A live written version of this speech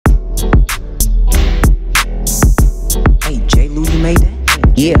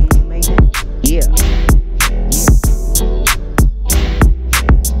Yeah, yeah.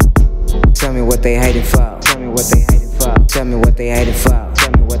 Tell me what they hating for. Tell me what they hating for. Tell me what they hating for.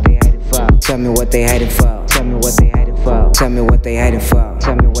 Tell me what they hating for. Tell me what they hating for. Tell me what they hating for. Tell me what they hating for.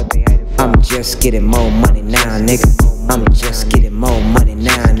 Tell me what they hating for. I'm just getting more money now, nigga. I'm just getting more money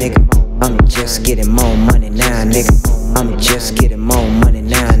now, nigga. I'm just getting more money now, nigga. I'm just getting more money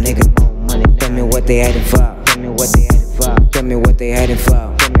now, nigga. Tell me what they hating for. Tell me what they hating for. Tell me what they hating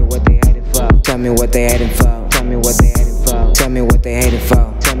for. Tell me what they hating for. Tell me what they hating for. Tell me what they hating for. Tell me what they hating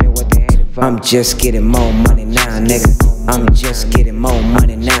for. Tell me what they hating for. I'm just getting more money now, nigga. I'm just getting more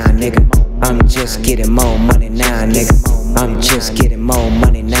money now, nigga. I'm just getting more money now, nigga. I'm just getting more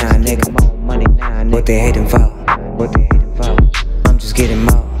money now, nigga. What they hating for? What they hating for? I'm just getting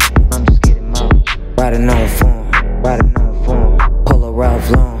more. I'm just getting more. Riding on the phone. Riding on the phone. Polo Ralph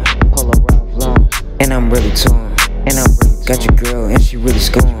long. Polo Ralph long. And I'm really torn. And I'm really got your girl and she really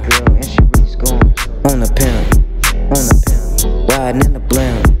scorn. On the pimp. On the pimp. Riding in the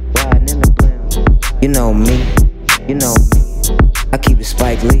blimp. Riding in the blimp. You know me. You know me. I keep it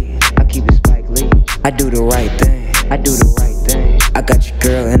Spike Lee. I keep it Spike Lee. I do the right thing. I do the right thing. I got your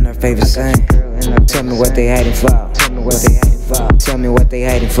girl in her favorite scene. Tell me what they hating for. Tell me what they hating for. Tell me what they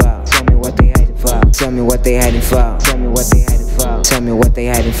hating for. Tell me what they hating for. Tell me what they hating for. Tell me what they hating for. Tell me what they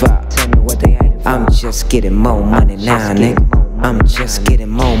hating for. Tell me what they hating for. I'm just getting more money now, nigga. I'm just getting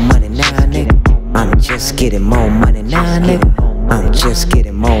more money now, nigga. I'm just getting more money now, nigga. I'm just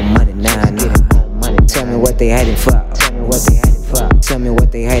getting more money now, nigga. Tell me what they hating for. Tell me what they hating for. Tell me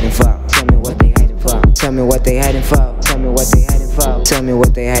what they hating for. Tell me what they hating for. Tell me what they hating for. Tell me what they hating for. Tell me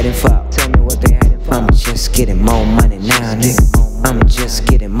what they hating for. Tell me what they hating for. I'm just getting more money now, nigga. I'm just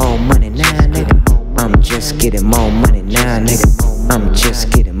getting more money now, nigga. I'm just getting more money now, nigga. I'm just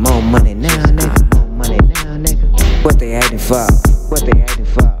getting more money now, nigga. What they hating for? What they hating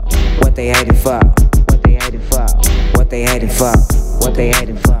for? What they hating for? What they hating for? What they hating for? What they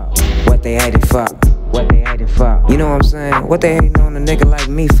hating for? What they hating for? What they hating for? You know what I'm saying? What they hating on a nigga like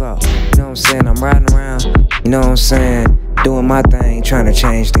me for? You know what I'm saying? I'm riding around, you know what I'm saying? Doing my thing, trying to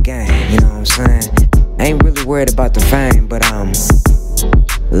change the game, you know what I'm saying? I ain't really worried about the fame, but I'm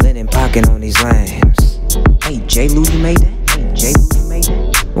linen pocket on these lames. Hey, Jaylou, you made that? Hey, Jaylou, you made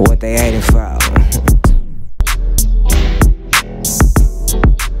that? What they hating for?